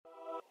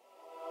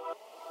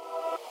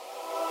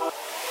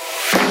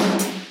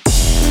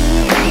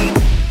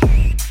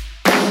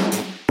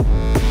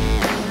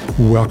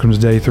Welcome to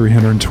day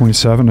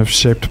 327 of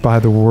Shaped by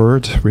the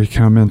Word. We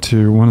come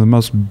into one of the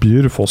most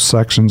beautiful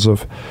sections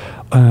of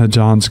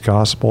John's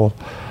Gospel.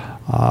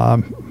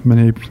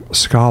 Many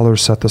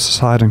scholars set this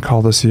aside and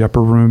call this the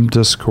Upper Room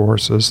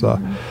Discourse, as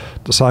the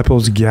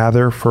disciples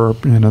gather for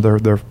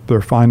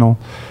their final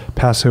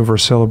Passover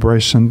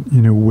celebration,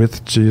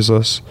 with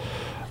Jesus.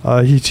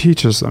 He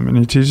teaches them, and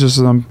he teaches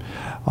them,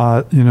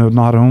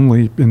 not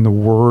only in the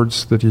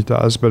words that he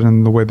does, but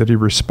in the way that he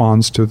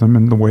responds to them,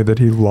 in the way that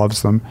he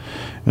loves them,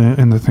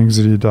 and the things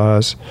that he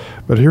does.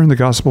 But here in the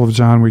Gospel of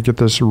John, we get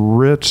this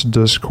rich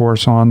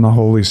discourse on the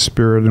Holy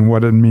Spirit and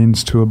what it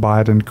means to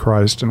abide in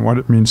Christ and what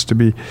it means to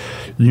be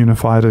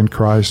unified in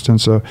Christ. And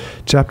so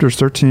chapters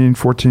 13,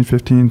 14,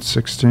 15,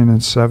 16,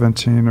 and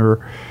 17 are,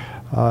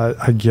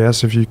 I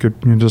guess if you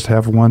could just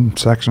have one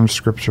section of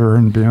Scripture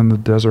and be on the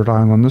desert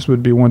island, this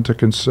would be one to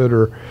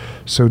consider,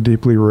 so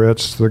deeply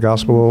rich. The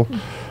Gospel,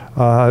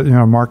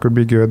 Mark would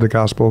be good. The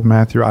Gospel of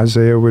Matthew,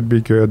 Isaiah would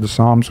be good. The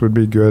Psalms would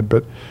be good.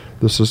 But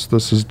this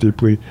is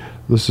deeply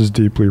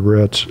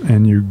rich,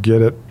 and you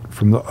get it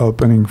from the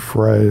opening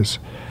phrase,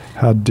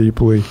 how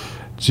deeply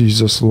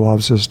Jesus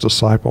loves his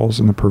disciples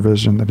and the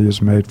provision that he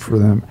has made for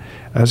them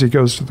as he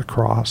goes to the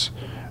cross,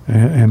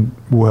 and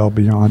well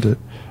beyond it.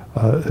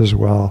 As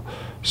well.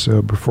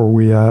 So before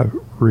we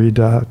read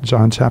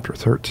John chapter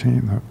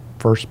 13, the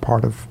first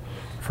part of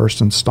first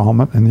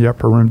installment in the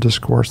Upper Room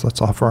Discourse,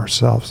 let's offer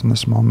ourselves in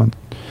this moment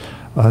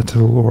to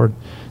the Lord.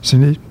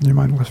 Cindy, do you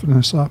mind lifting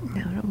us up?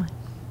 No, I don't mind.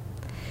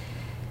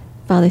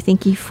 Father,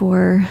 thank you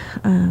for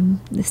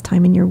this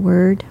time in your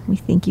word. We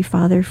thank you,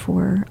 Father,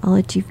 for all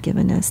that you've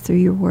given us through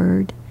your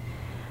word.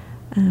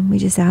 We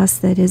just ask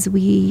that as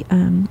we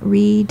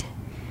read,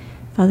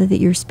 Father, that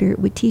your Spirit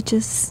would teach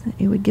us.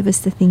 It would give us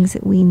the things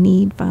that we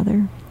need,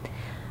 Father.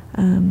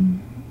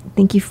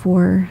 Thank you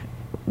for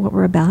what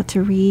we're about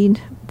to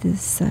read,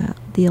 this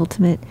the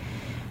ultimate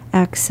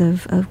acts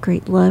of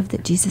great love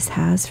that Jesus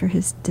has for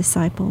his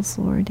disciples,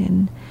 Lord.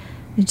 And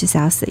I just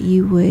ask that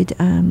you would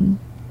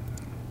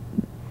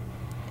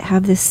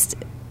have this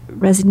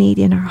resonate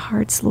in our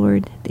hearts,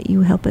 Lord, that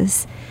you help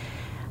us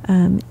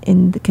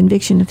in the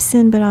conviction of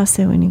sin, but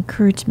also in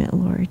encouragement,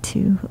 Lord,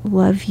 to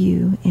love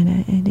you in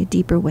a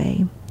deeper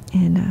way,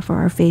 and for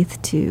our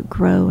faith to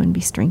grow and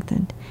be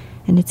strengthened.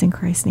 And it's in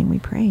Christ's name we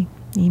pray.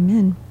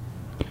 Amen.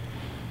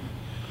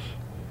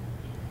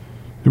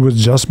 It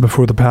was just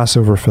before the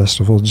Passover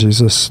festival.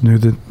 Jesus knew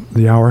that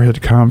the hour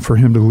had come for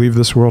him to leave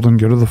this world and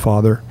go to the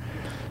Father.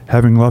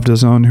 Having loved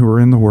his own who were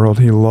in the world,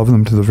 he loved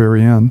them to the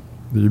very end.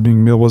 The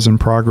evening meal was in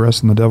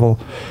progress, and the devil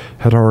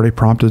had already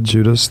prompted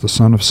Judas, the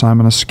son of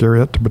Simon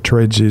Iscariot, to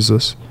betray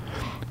Jesus.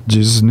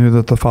 Jesus knew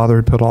that the Father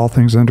had put all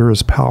things under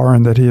his power,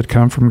 and that he had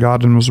come from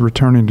God and was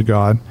returning to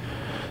God.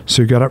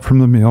 So he got up from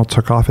the meal,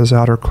 took off his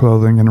outer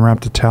clothing, and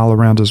wrapped a towel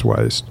around his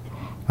waist.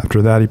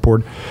 After that, he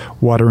poured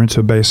water into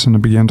a basin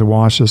and began to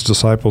wash his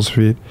disciples'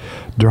 feet,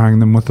 drying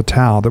them with the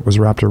towel that was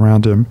wrapped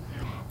around him.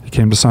 He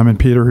came to Simon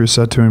Peter, who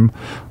said to him,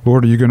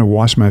 "Lord, are you going to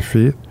wash my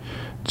feet?"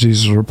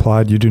 Jesus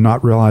replied, "You do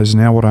not realize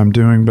now what I'm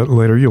doing, but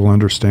later you'll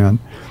understand."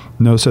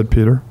 "No," said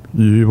Peter,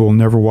 "you will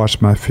never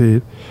wash my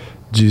feet."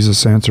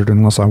 Jesus answered,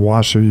 "Unless I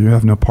wash you, you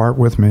have no part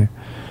with me."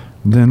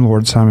 Then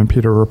Lord, Simon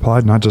Peter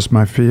replied, "Not just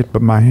my feet,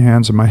 but my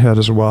hands and my head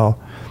as well."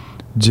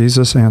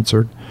 Jesus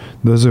answered,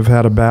 "Those who have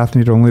had a bath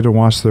need only to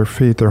wash their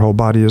feet. Their whole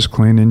body is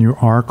clean, and you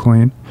are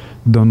clean,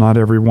 though not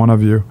every one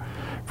of you."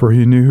 For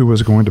he knew who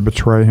was going to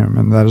betray him,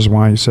 and that is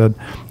why he said,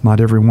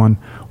 "Not everyone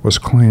was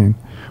clean."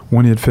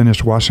 When he had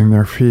finished washing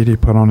their feet, he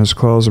put on his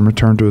clothes and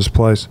returned to his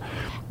place.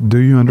 "Do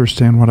you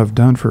understand what I've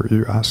done for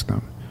you?" asked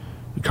them.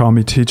 "You call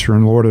me teacher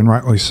and Lord, and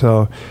rightly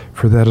so,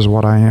 for that is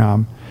what I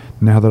am.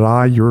 Now that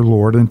I, your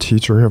Lord and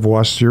teacher, have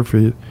washed your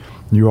feet,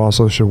 you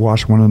also should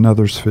wash one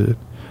another's feet.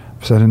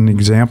 I've set an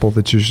example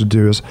that you should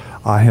do as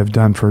I have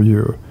done for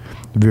you.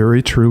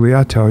 Very truly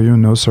I tell you,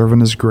 no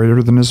servant is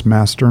greater than his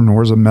master,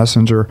 nor is a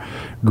messenger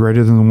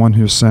greater than the one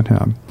who sent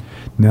him.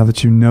 Now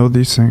that you know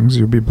these things,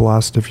 you'll be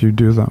blessed if you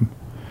do them.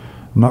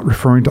 I'm not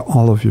referring to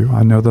all of you.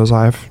 I know those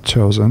I have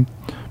chosen.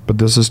 But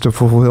this is to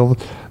fulfill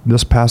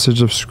this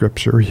passage of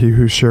Scripture. He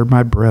who shared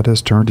my bread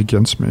has turned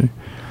against me.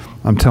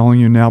 I'm telling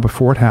you now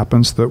before it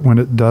happens, that when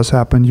it does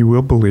happen, you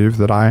will believe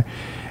that I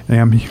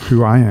am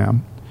who I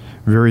am.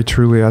 Very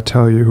truly I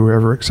tell you,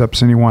 whoever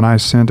accepts anyone I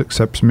sent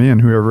accepts me,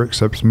 and whoever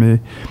accepts me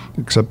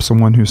accepts the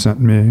one who sent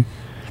me."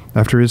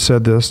 After he had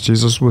said this,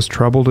 Jesus was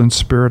troubled in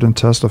spirit and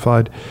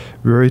testified,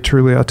 "Very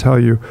truly I tell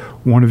you,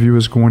 one of you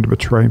is going to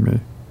betray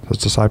me." His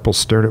disciples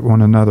stared at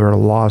one another at a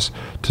loss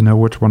to know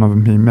which one of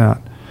them he meant.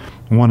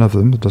 One of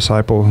them, the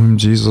disciple whom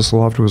Jesus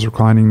loved, was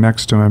reclining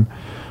next to him.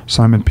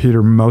 Simon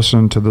Peter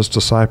motioned to this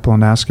disciple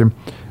and asked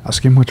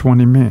him which one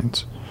he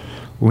means.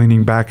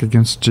 Leaning back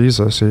against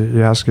Jesus,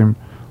 he asked him,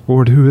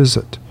 "Lord, who is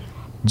it?"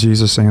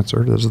 Jesus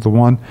answered, "It is the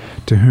one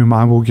to whom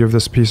I will give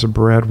this piece of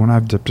bread when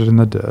I've dipped it in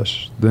the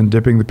dish." Then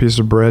dipping the piece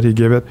of bread, he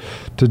gave it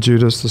to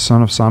Judas, the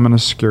son of Simon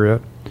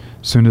Iscariot.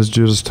 As soon as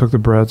Judas took the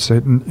bread,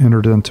 Satan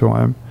entered into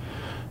him.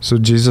 So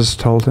Jesus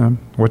told him,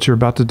 "What you're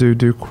about to do,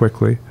 do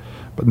quickly."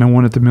 But no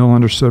one at the meal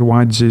understood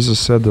why Jesus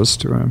said this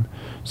to him.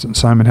 Since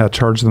Simon had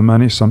charge of the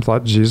money, some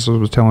thought Jesus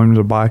was telling him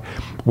to buy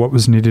what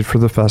was needed for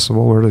the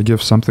festival or to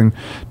give something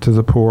to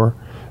the poor.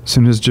 As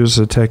soon as Jesus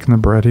had taken the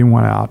bread, he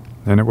went out,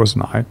 and it was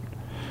night.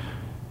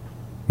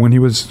 When he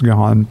was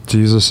gone,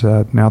 Jesus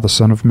said, "Now the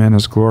Son of Man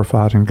is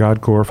glorified, and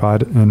God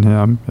glorified in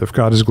him. If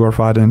God is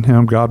glorified in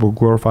him, God will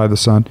glorify the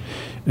Son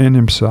in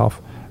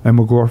himself, and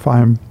will glorify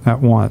him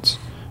at once.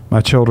 My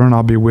children,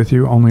 I'll be with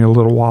you only a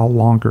little while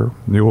longer.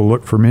 You will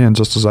look for me, and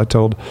just as I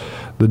told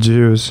the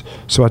Jews,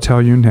 so I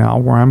tell you now,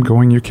 where I'm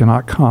going you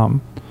cannot come.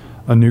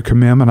 A new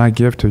commandment I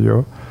give to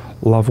you,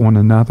 love one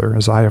another.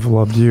 As I have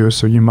loved you,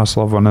 so you must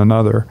love one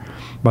another.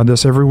 By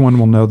this everyone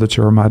will know that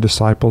you are my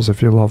disciples,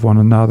 if you love one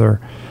another."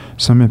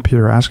 Simon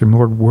Peter asked him,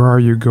 "Lord, where are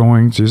you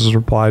going?" Jesus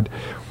replied,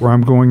 "Where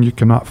I'm going you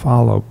cannot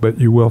follow, but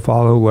you will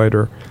follow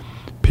later."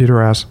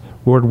 Peter asked,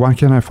 "Lord, why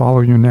can't I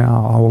follow you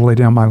now? I will lay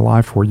down my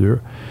life for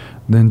you."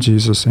 Then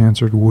Jesus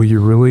answered, "Will you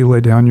really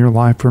lay down your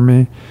life for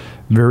me?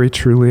 Very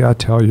truly I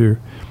tell you,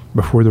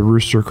 before the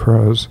rooster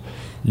crows,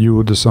 you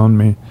will disown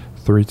me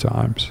 3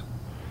 times.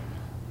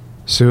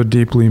 So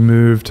deeply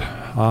moved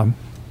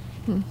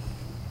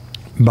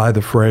by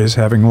the phrase,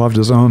 having loved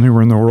his own who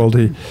were in the world,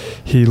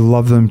 he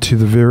loved them to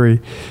the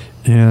very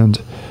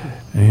end.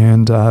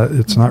 And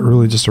it's not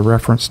really just a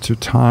reference to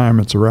time,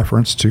 it's a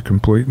reference to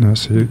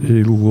completeness.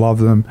 He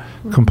loved them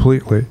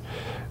completely.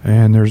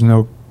 And there's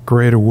no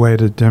greater way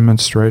to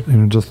demonstrate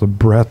just the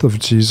breadth of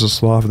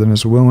Jesus' love than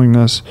his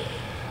willingness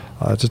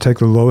to take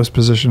the lowest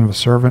position of a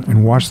servant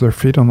and wash their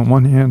feet on the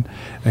one hand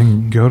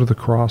and go to the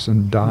cross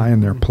and die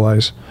in their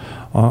place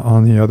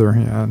on the other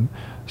hand.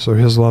 So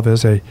his love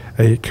is a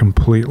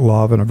complete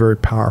love and a very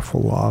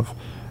powerful love.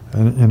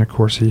 And of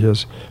course, he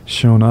has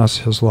shown us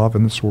his love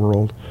in this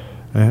world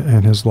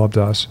and has loved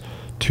us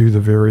to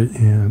the very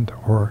end,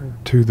 or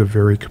to the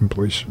very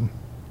completion.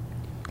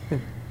 I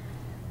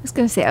was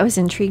going to say, I was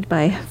intrigued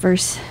by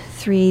verse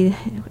 3,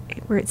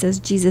 where it says,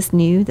 Jesus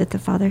knew that the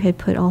Father had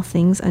put all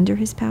things under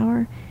his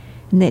power,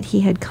 and that he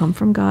had come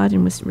from God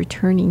and was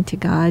returning to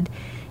God.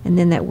 And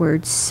then that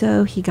word,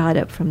 so he got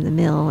up from the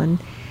mill. And,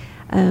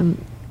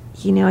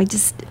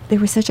 there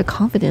was such a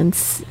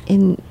confidence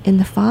in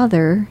the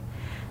Father,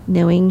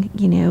 knowing,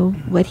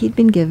 what he'd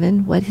been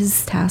given, what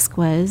his task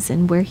was,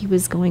 and where he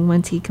was going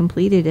once he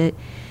completed it,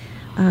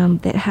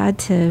 that had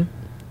to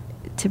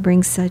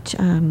bring such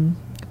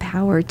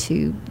power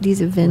to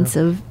these events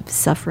of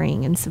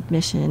suffering and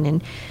submission.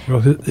 And well,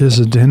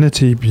 his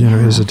identity,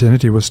 his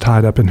identity was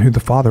tied up in who the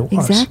Father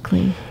was.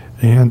 Exactly.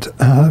 And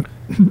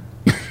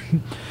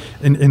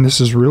and this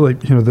is really,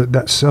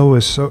 that so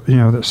is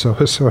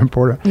so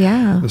important.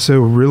 Yeah. The so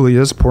really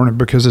is important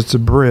because it's a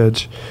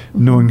bridge,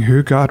 knowing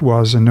who God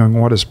was and knowing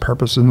what his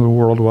purpose in the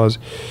world was.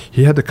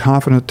 He had the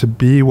confidence to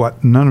be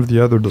what none of the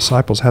other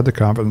disciples had the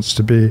confidence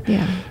to be,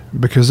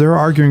 because they're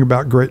arguing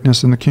about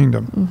greatness in the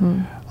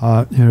kingdom.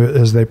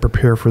 As they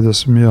prepare for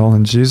this meal,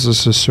 and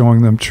Jesus is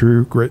showing them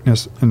true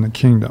greatness in the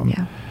kingdom.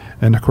 Yeah.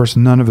 And of course,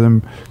 none of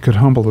them could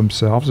humble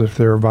themselves if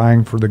they were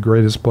vying for the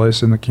greatest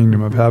place in the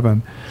kingdom of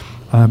heaven.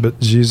 But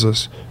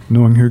Jesus,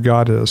 knowing who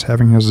God is,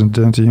 having his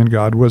identity in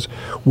God, was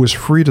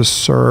free to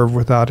serve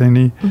without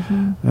any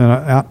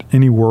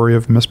worry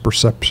of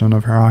misperception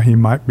of how he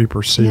might be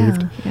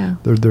perceived. Yeah.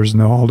 There's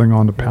no holding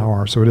on to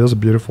power. So it is a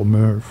beautiful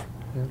move.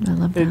 I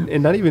love that.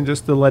 And not even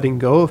just the letting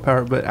go of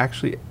power, but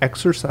actually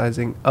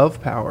exercising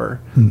of power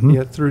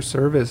through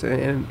service.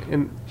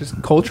 And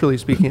just culturally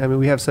speaking, I mean,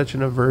 we have such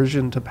an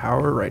aversion to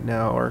power right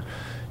now, or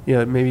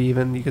maybe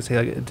even you could say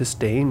like a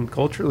disdain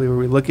culturally, where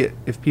we look at,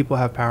 if people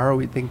have power,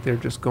 we think they're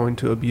just going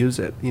to abuse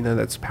it.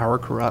 That's power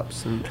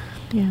corrupts.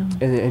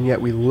 And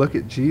yet we look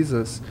at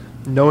Jesus,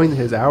 knowing that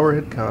his hour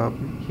had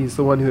come. He's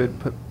the one who had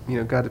put,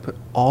 God had put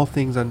all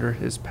things under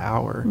his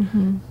power.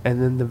 And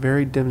then the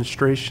very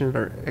demonstration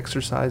or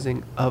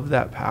exercising of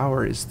that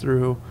power is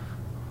through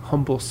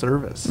humble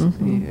service.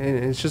 And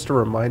it's just a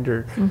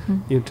reminder,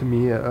 to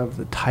me, of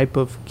the type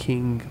of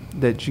king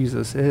that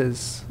Jesus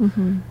is.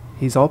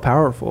 He's all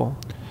powerful,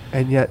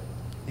 and yet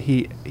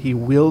he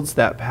wields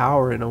that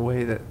power in a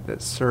way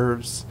that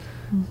serves,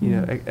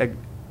 a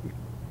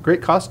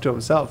great cost to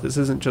himself. This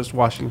isn't just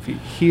washing feet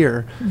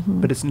here,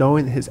 but it's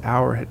knowing that his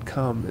hour had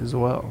come as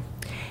well.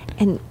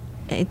 And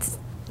it's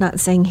not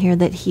saying here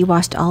that he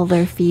washed all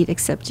their feet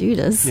except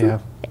Judas. Yeah.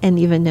 And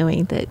even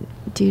knowing that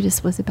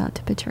Judas was about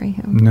to betray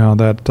him. No,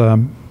 that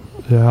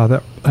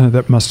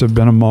must have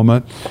been a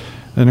moment.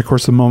 And of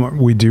course, the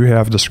moment we do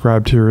have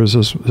described here is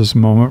this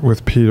moment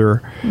with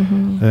Peter.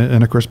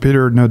 And of course,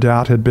 Peter, no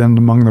doubt, had been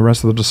among the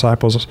rest of the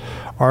disciples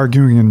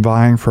arguing and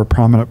vying for a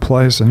prominent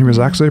place. And he was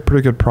actually a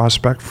pretty good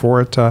prospect for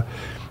it.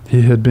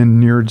 He had been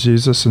near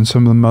Jesus in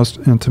some of the most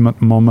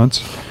intimate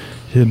moments.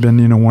 He had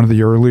been, one of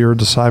the earlier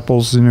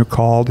disciples,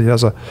 called. He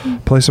has a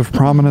place of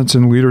prominence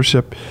and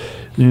leadership,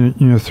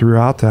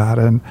 throughout that.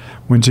 And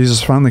when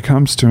Jesus finally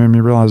comes to him, he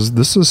realizes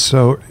this is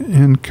so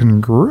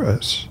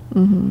incongruous.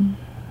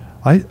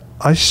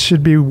 I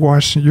should be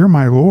washing, you're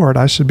my Lord,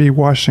 I should be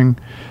washing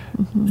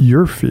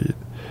your feet.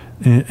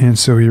 And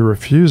so he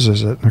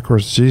refuses it. And of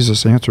course,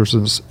 Jesus answers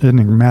in this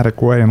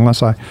enigmatic way,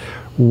 unless I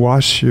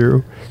wash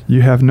you.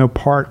 You have no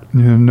part,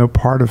 no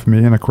part of me.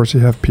 And of course, you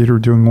have Peter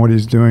doing what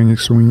he's doing,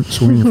 he's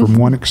swinging from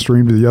one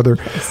extreme to the other.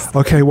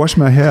 Okay, wash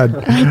my head.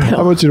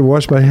 I want you to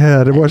wash my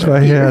head and wash my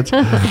hands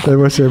and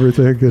wash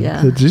everything.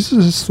 And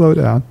Jesus says, slow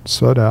down.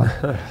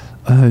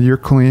 You're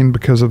clean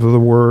because of the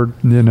word,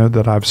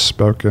 that I've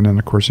spoken. And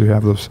of course, you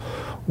have this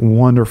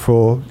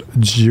wonderful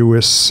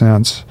Jewish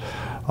sense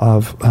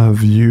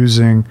of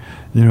using,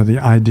 the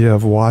idea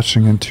of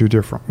washing in two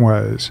different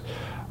ways.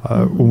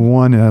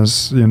 One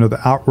is, the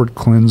outward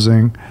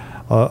cleansing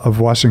of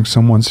washing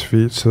someone's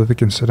feet so that they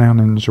can sit down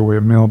and enjoy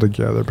a meal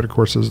together. But of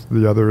course,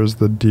 the other is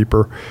the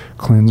deeper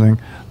cleansing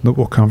that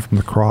will come from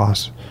the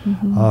cross,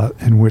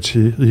 in which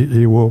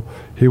he will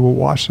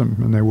wash them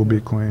and they will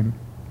be clean.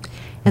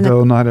 And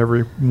though not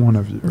every one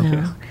of you.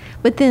 No.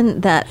 But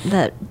then that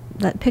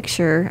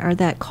picture or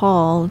that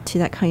call to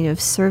that kind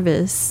of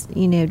service,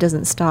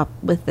 doesn't stop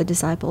with the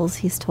disciples.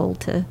 He's told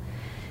to,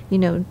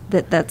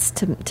 that's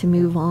to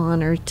move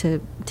on or to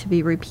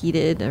be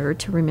repeated or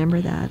to remember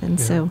that. And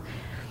so,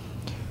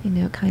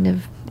 kind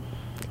of,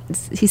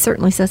 he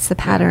certainly sets the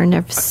pattern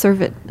of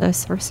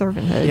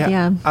servanthood.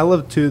 Yeah. I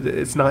love too that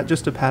it's not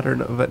just a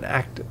pattern of an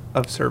act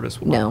of service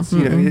once.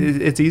 No.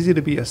 It's easy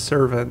to be a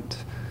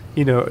servant,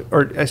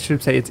 or I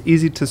should say it's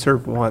easy to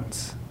serve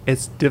once.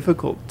 It's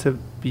difficult to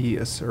be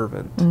a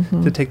servant,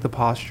 to take the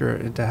posture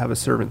and to have a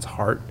servant's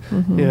heart.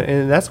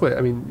 And that's what,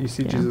 you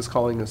see Jesus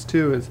calling us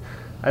to is,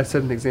 I've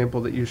set an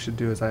example that you should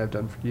do as I have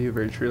done for you.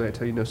 Very truly, I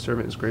tell you, no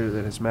servant is greater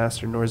than his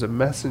master, nor is a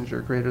messenger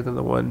greater than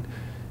the one,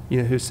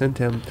 who sent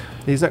him.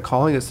 He's not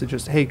calling us to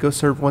just, hey, go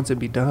serve once and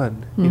be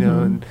done,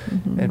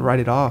 and write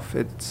it off.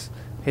 It's,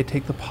 hey,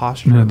 take the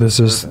posture. This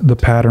is the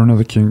pattern of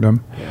the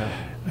kingdom.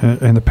 Yeah.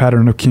 And the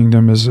pattern of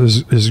kingdom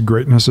is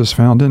greatness is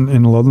found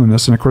in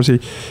loveliness. And of course,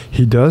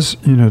 he does,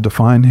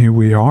 define who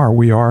we are.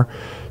 We are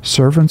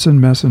servants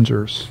and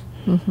messengers.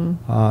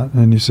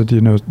 And he said,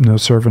 no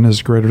servant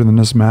is greater than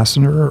his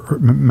master,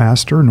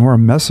 nor a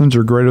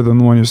messenger greater than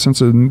the one who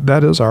sends it. And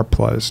that is our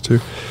place to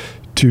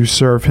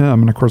serve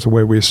him. And of course, the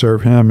way we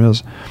serve him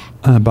is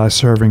by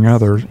serving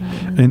others.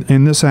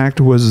 And this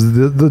act was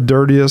the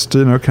dirtiest,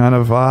 kind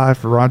of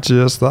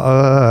raunchiest,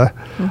 I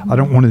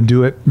don't want to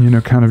do it,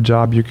 kind of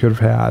job you could have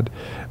had.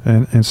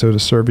 And so to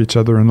serve each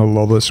other in the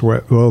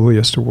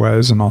lowliest of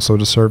ways, and also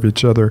to serve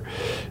each other,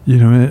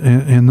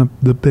 in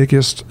the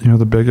biggest,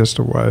 the biggest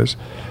of ways.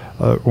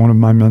 One of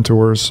my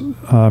mentors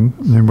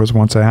was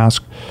once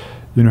asked,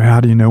 how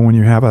do you know when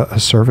you have a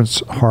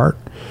servant's heart?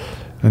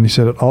 And he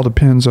said, it all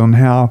depends on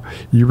how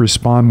you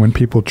respond when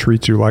people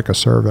treat you like a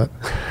servant.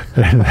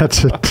 And that's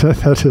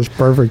his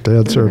perfect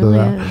answer to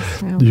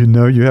that.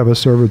 You have a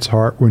servant's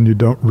heart when you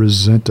don't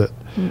resent it,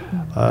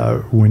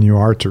 when you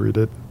are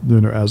treated,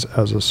 as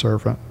a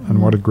servant.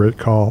 And what a great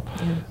call,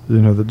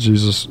 that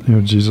Jesus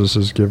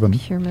has given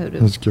us.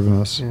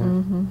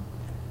 Yeah.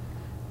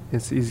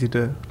 It's easy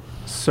to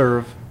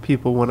serve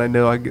people when I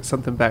know I get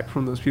something back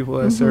from those people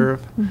that I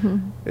serve.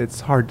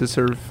 It's hard to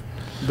serve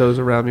those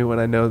around me when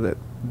I know that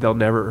they'll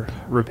never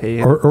repay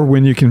it. Or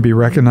when you can be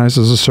recognized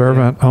as a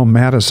servant. Oh,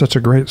 Matt is such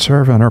a great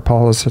servant, or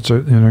Paul is such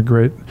a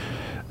great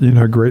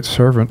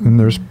servant, and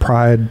there's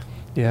pride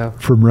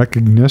from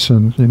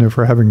recognition,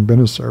 for having been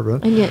a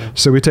servant.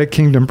 So we take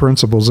kingdom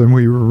principles and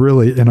we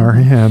really, in our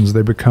hands,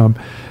 they become,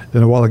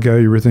 a while ago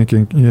you were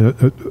thinking,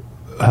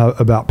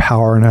 about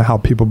power and how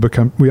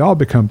we all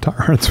become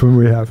tyrants when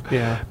we have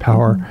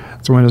power.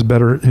 So when it's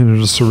better,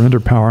 to surrender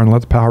power and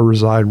let the power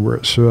reside where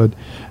it should,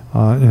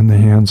 in the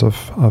hands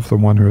of the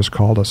one who has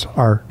called us,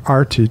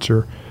 our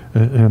teacher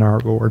and our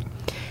Lord.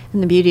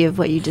 And the beauty of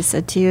what you just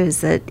said too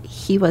is that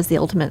he was the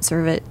ultimate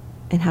servant,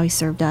 and how he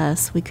served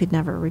us. We could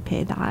never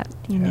repay that,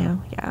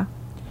 Yeah,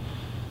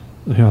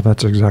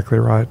 that's exactly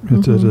right.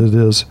 It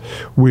is.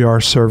 We are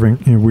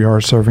serving. We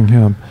are serving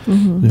him.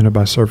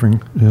 By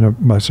serving.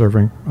 By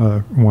serving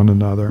one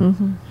another.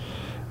 And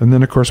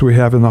then, of course, we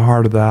have in the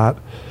heart of that,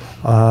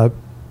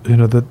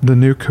 the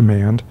new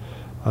command.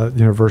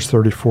 Verse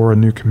 34, a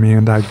new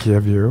command I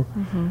give you.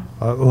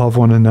 Love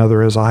one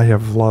another as I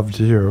have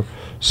loved you.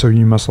 So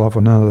you must love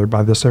one another.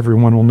 By this,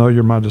 everyone will know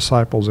you're my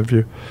disciples if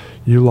you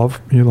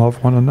love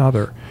one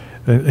another.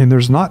 And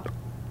there's not,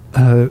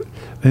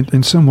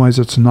 in some ways,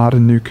 it's not a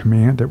new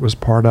command. It was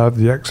part of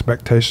the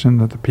expectation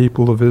that the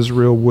people of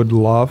Israel would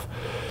love,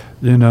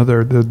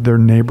 their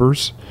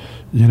neighbors.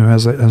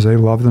 As they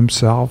love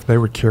themselves, they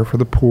would care for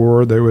the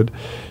poor. They would,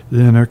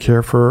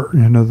 care for,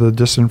 the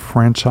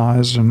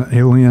disenfranchised and the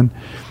alien,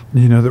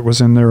 that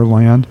was in their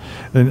land,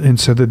 and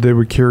so that they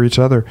would care each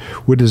other.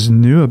 What is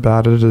new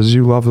about it is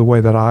you love the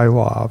way that I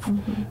love.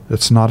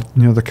 It's not,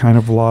 the kind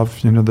of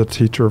love, the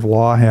teacher of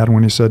law had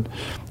when he said,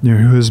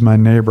 who is my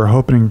neighbor,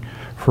 hoping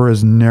for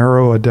as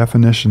narrow a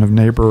definition of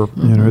neighbor,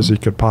 as he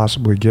could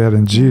possibly get.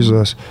 And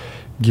Jesus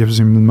gives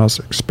him the most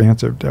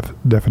expansive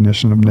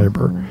definition of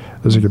neighbor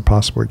as he could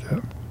possibly get.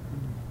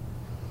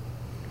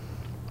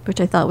 Which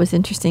I thought was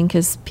interesting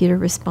because Peter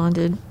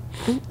responded,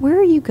 where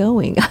are you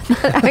going?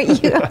 Are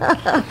you,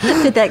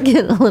 did that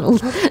get a little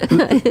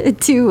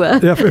too...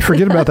 Yeah,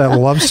 forget about that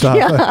love stuff.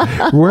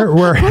 Yeah. Where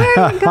are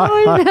you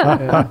going?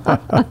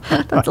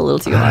 That's a little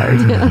too hard.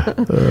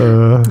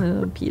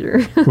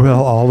 Peter.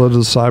 Well, all the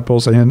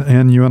disciples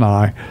and you and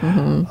I,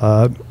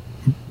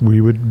 we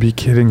would be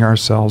kidding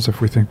ourselves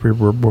if we think we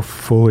were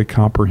fully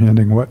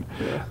comprehending what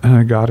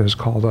God has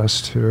called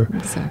us to.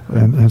 Exactly.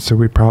 And so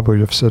we probably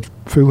have said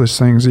foolish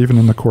things even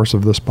in the course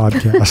of this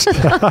podcast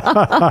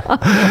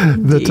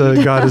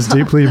that God is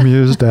deeply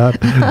amused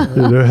at,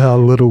 how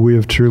little we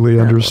have truly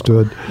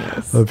understood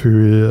of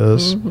who he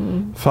is.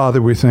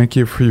 Father, we thank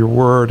you for your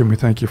word, and we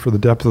thank you for the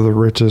depth of the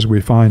riches we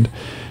find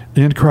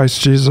in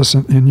Christ Jesus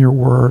and in your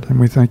word. And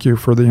we thank you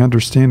for the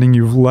understanding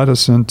you've led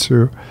us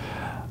into.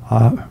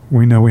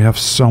 We know we have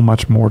so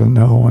much more to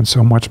know and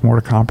so much more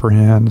to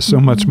comprehend, so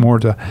much more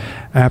to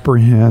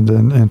apprehend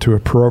and to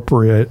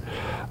appropriate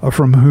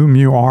from whom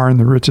you are and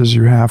the riches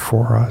you have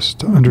for us,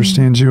 to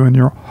understand you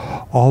in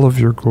all of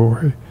your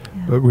glory.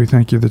 Yeah. But we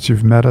thank you that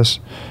you've met us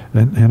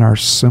in our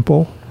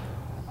simple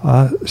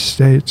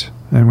state,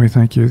 and we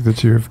thank you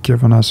that you've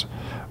given us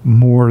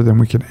more than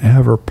we can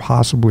ever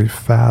possibly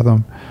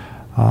fathom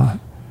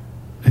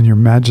in your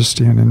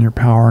majesty and in your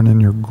power and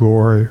in your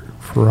glory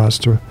for us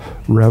to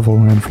revel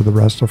in for the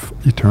rest of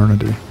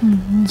eternity.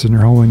 It's in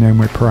your holy name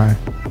we pray.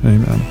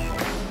 Amen.